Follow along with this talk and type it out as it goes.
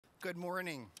Good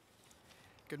morning.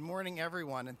 Good morning,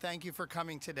 everyone, and thank you for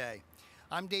coming today.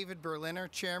 I'm David Berliner,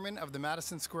 Chairman of the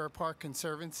Madison Square Park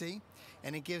Conservancy,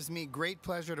 and it gives me great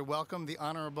pleasure to welcome the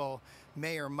Honorable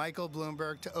Mayor Michael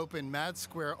Bloomberg to open Mad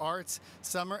Square Art's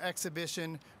summer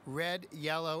exhibition, Red,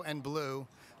 Yellow, and Blue,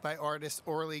 by artist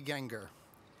Orly Genger.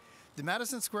 The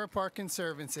Madison Square Park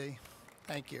Conservancy,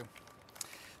 thank you.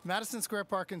 Madison Square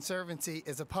Park Conservancy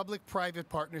is a public-private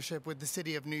partnership with the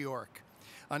City of New York.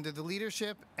 Under the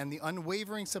leadership and the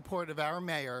unwavering support of our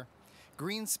mayor,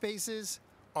 green spaces,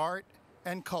 art,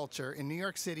 and culture in New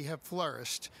York City have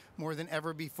flourished more than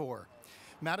ever before.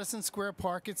 Madison Square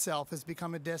Park itself has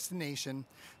become a destination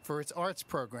for its arts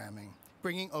programming,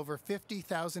 bringing over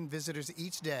 50,000 visitors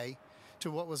each day to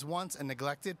what was once a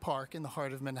neglected park in the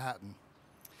heart of Manhattan.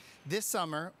 This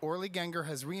summer, Orly Genger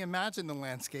has reimagined the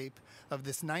landscape of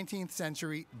this 19th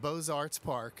century Beaux-Arts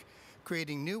park,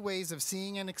 creating new ways of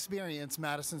seeing and experience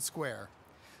Madison Square.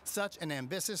 Such an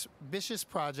ambitious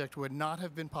project would not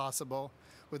have been possible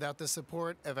without the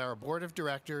support of our board of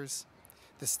directors,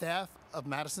 the staff of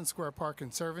Madison Square Park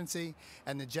Conservancy,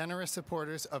 and the generous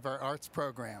supporters of our arts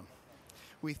program.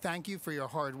 We thank you for your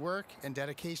hard work and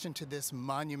dedication to this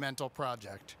monumental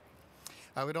project.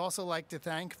 I would also like to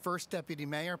thank First Deputy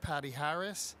Mayor Patty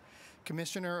Harris,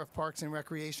 Commissioner of Parks and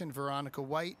Recreation Veronica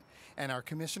White, and our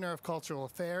Commissioner of Cultural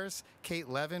Affairs, Kate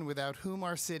Levin, without whom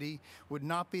our city would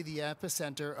not be the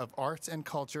epicenter of arts and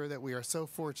culture that we are so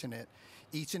fortunate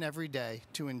each and every day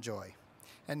to enjoy.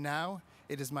 And now,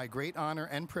 it is my great honor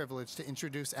and privilege to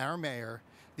introduce our mayor,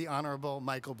 the Honorable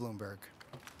Michael Bloomberg.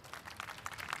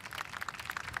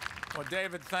 Well,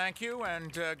 David, thank you,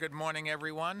 and good morning,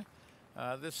 everyone.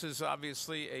 This is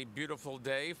obviously a beautiful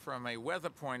day from a weather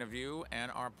point of view,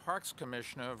 and our Parks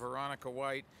Commissioner, Veronica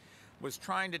White, was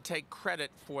trying to take credit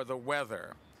for the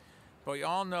weather. But we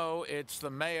all know it's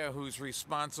the mayor who's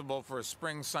responsible for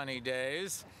spring sunny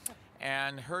days,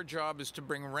 and her job is to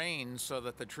bring rain so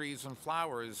that the trees and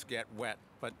flowers get wet.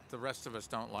 But the rest of us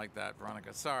don't like that,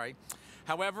 Veronica, sorry.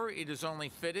 However, it is only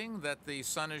fitting that the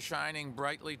sun is shining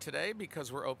brightly today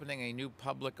because we're opening a new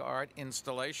public art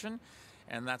installation.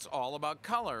 And that's all about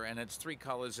color, and it's three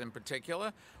colors in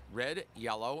particular: red,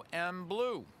 yellow, and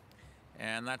blue.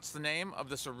 And that's the name of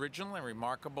this original and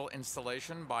remarkable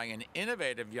installation by an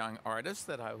innovative young artist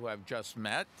who I've just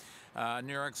met,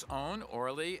 New York's own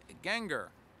Orly Genger.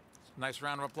 Nice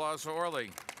round of applause for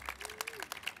Orly.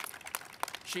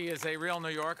 She is a real New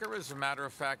Yorker. As a matter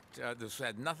of fact, this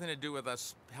had nothing to do with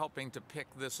us helping to pick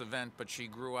this event, but she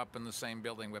grew up in the same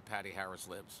building where Patty Harris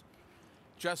lives.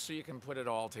 Just so you can put it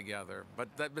all together. But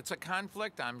it's a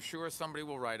conflict. I'm sure somebody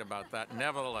will write about that,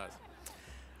 nevertheless.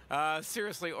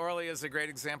 Seriously, Orly is a great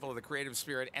example of the creative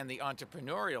spirit and the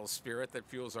entrepreneurial spirit that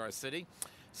fuels our city.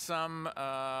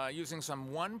 Using some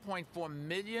 1.4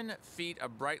 million feet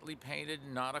of brightly painted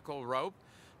nautical rope,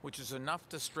 which is enough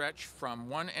to stretch from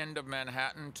one end of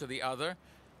Manhattan to the other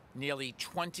nearly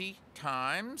 20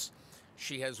 times.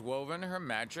 She has woven her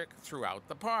magic throughout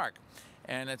the park.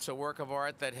 And it's a work of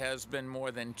art that has been more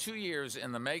than 2 years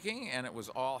in the making, and it was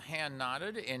all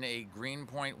hand-knotted in a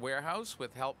Greenpoint warehouse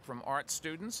with help from art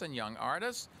students and young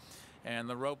artists. And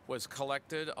the rope was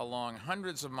collected along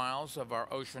hundreds of miles of our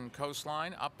ocean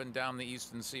coastline up and down the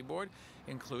eastern seaboard,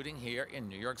 including here in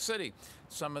New York City.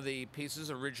 Some of the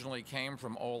pieces originally came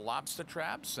from old lobster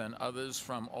traps and others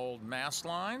from old mast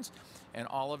lines, and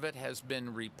all of it has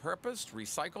been repurposed,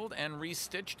 recycled, and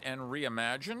restitched and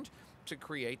reimagined to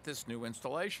create this new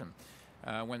installation.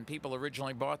 When people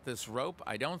originally bought this rope,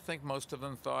 I don't think most of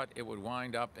them thought it would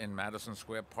wind up in Madison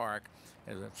Square Park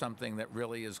as something that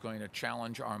really is going to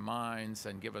challenge our minds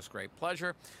and give us great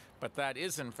pleasure. But that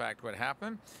is, in fact, what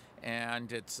happened.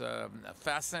 And it's a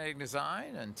fascinating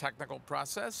design and technical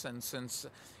process. And since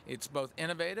it's both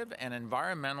innovative and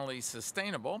environmentally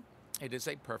sustainable, it is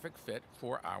a perfect fit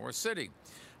for our city.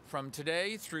 From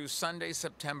today through Sunday,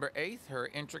 September 8th, her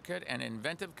intricate and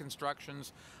inventive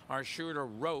constructions are sure to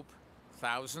rope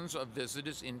thousands of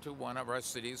visitors into one of our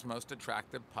city's most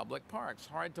attractive public parks.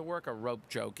 Hard to work a rope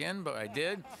joke in, but I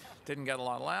did. Didn't get a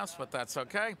lot of laughs, but that's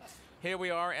okay. Here we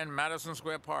are in Madison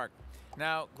Square Park.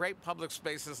 Now, great public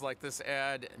spaces like this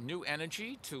add new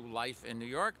energy to life in New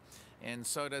York, and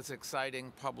so does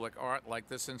exciting public art like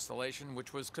this installation,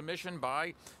 which was commissioned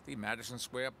by the Madison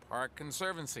Square Park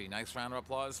Conservancy. Nice round of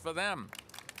applause for them.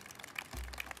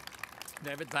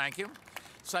 David, thank you.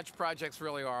 Such projects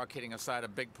really are, kidding aside, a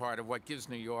big part of what gives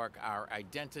New York our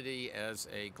identity as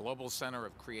a global center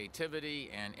of creativity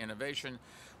and innovation,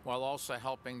 while also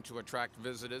helping to attract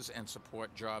visitors and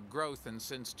support job growth. And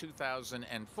since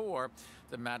 2004,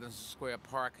 the Madison Square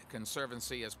Park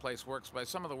Conservancy has placed works by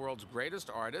some of the world's greatest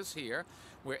artists here,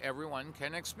 where everyone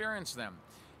can experience them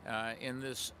in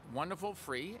this wonderful,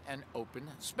 free, and open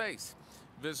space.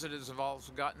 Visitors have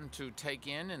also gotten to take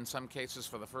in some cases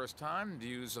for the first time,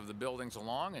 views of the buildings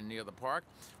along and near the park,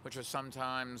 which are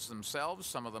sometimes themselves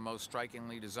some of the most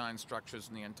strikingly designed structures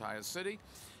in the entire city.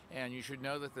 And you should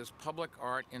know that this public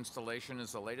art installation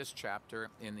is the latest chapter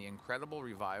in the incredible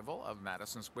revival of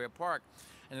Madison Square Park.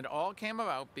 And it all came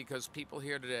about because people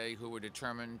here today who were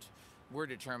determined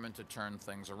to turn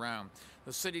things around.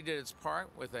 The city did its part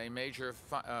with a major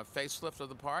facelift of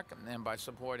the park and by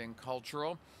supporting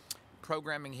cultural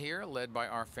programming here, led by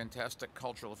our fantastic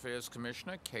Cultural Affairs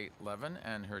Commissioner, Kate Levin,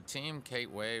 and her team. Kate,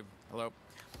 wave. Hello.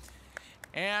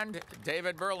 And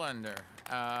David Berlinder,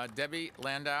 Debbie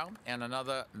Landau, and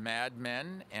another Mad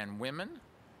Men and Women.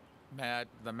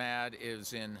 The Mad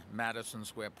is in Madison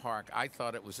Square Park. I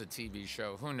thought it was a TV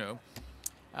show. Who knew?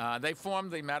 They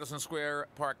formed the Madison Square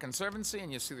Park Conservancy,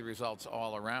 and you see the results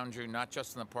all around you, not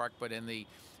just in the park, but in the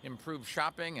improved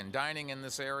shopping and dining in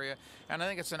this area. And I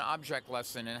think it's an object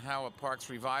lesson in how a park's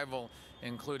revival,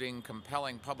 including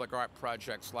compelling public art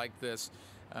projects like this,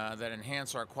 that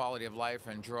enhance our quality of life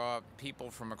and draw people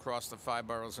from across the 5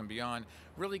 boroughs and beyond,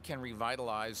 really can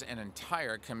revitalize an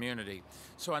entire community.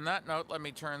 So on that note, let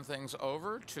me turn things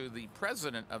over to the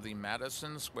president of the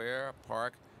Madison Square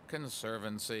Park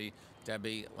Conservancy,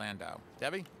 Debbie Landau.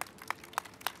 Debbie?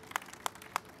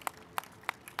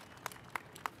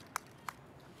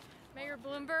 Mayor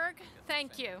Bloomberg,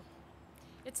 thank you.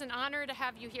 It's an honor to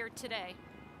have you here today.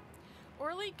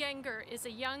 Orly Genger is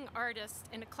a young artist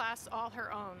in a class all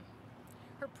her own.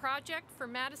 Her project for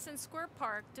Madison Square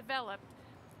Park developed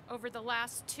over the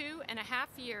last 2.5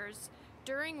 years,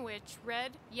 during which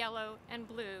red, yellow, and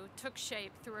blue took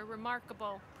shape through a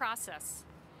remarkable process.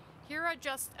 Here are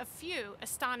just a few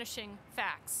astonishing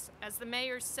facts. As the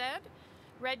mayor said,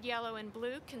 red, yellow, and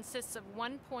blue consists of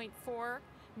 1.4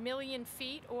 million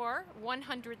feet or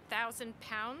 100,000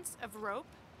 pounds of rope.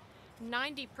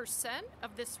 90%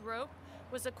 of this rope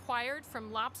was acquired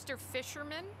from lobster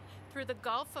fishermen through the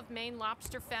Gulf of Maine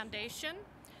Lobster Foundation,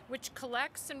 which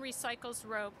collects and recycles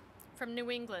rope from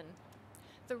New England.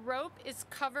 The rope is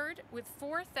covered with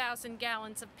 4,000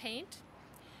 gallons of paint.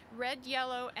 Red,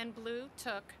 yellow, and blue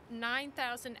took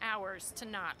 9,000 hours to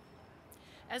knot.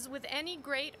 As with any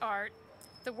great art,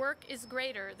 the work is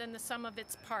greater than the sum of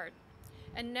its part,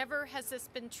 and never has this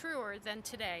been truer than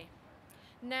today.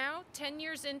 Now, 10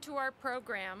 years into our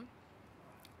program,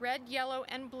 red, yellow,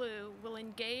 and blue will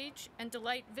engage and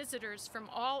delight visitors from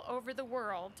all over the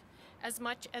world as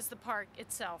much as the park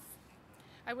itself.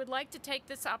 I would like to take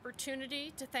this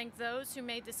opportunity to thank those who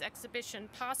made this exhibition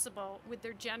possible with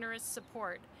their generous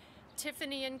support.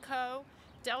 Tiffany & Co.,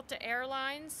 Delta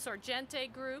Airlines,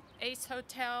 Sorgente Group, Ace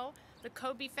Hotel, the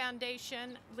Kobe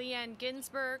Foundation, Leanne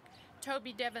Ginsberg,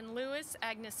 Toby Devin Lewis,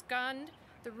 Agnes Gund,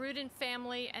 the Rudin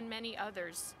family, and many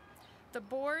others. The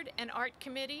board and art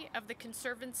committee of the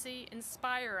Conservancy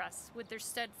inspire us with their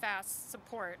steadfast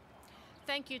support.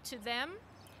 Thank you to them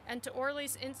and to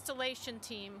Orly's installation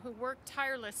team, who worked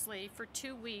tirelessly for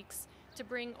 2 weeks to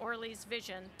bring Orly's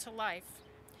vision to life.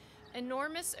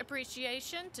 Enormous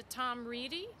appreciation to Tom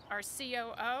Reedy, our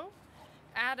COO,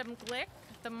 Adam Glick,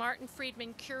 the Martin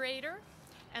Friedman curator,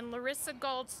 and Larissa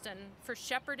Goldston for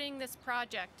shepherding this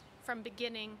project from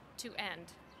beginning to end.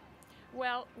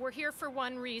 Well, we're here for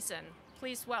one reason.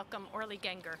 Please welcome Orly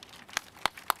Genger.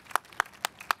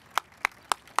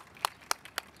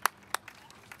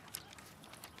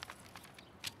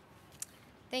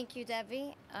 Thank you,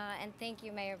 Debbie, and thank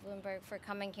you, Mayor Bloomberg, for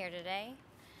coming here today.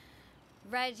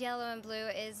 Red, Yellow, and Blue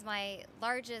is my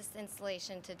largest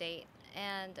installation to date,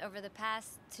 and over the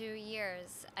past 2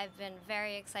 years, I've been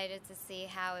very excited to see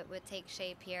how it would take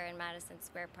shape here in Madison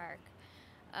Square Park.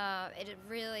 It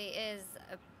really is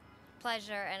a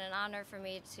pleasure and an honor for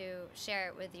me to share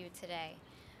it with you today.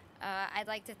 I'd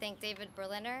like to thank David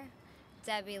Berliner,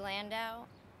 Debbie Landau,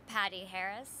 Patty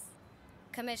Harris,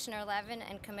 Commissioner Levin,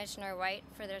 and Commissioner White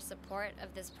for their support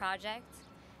of this project.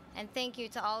 And thank you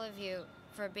to all of you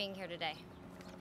for being here today.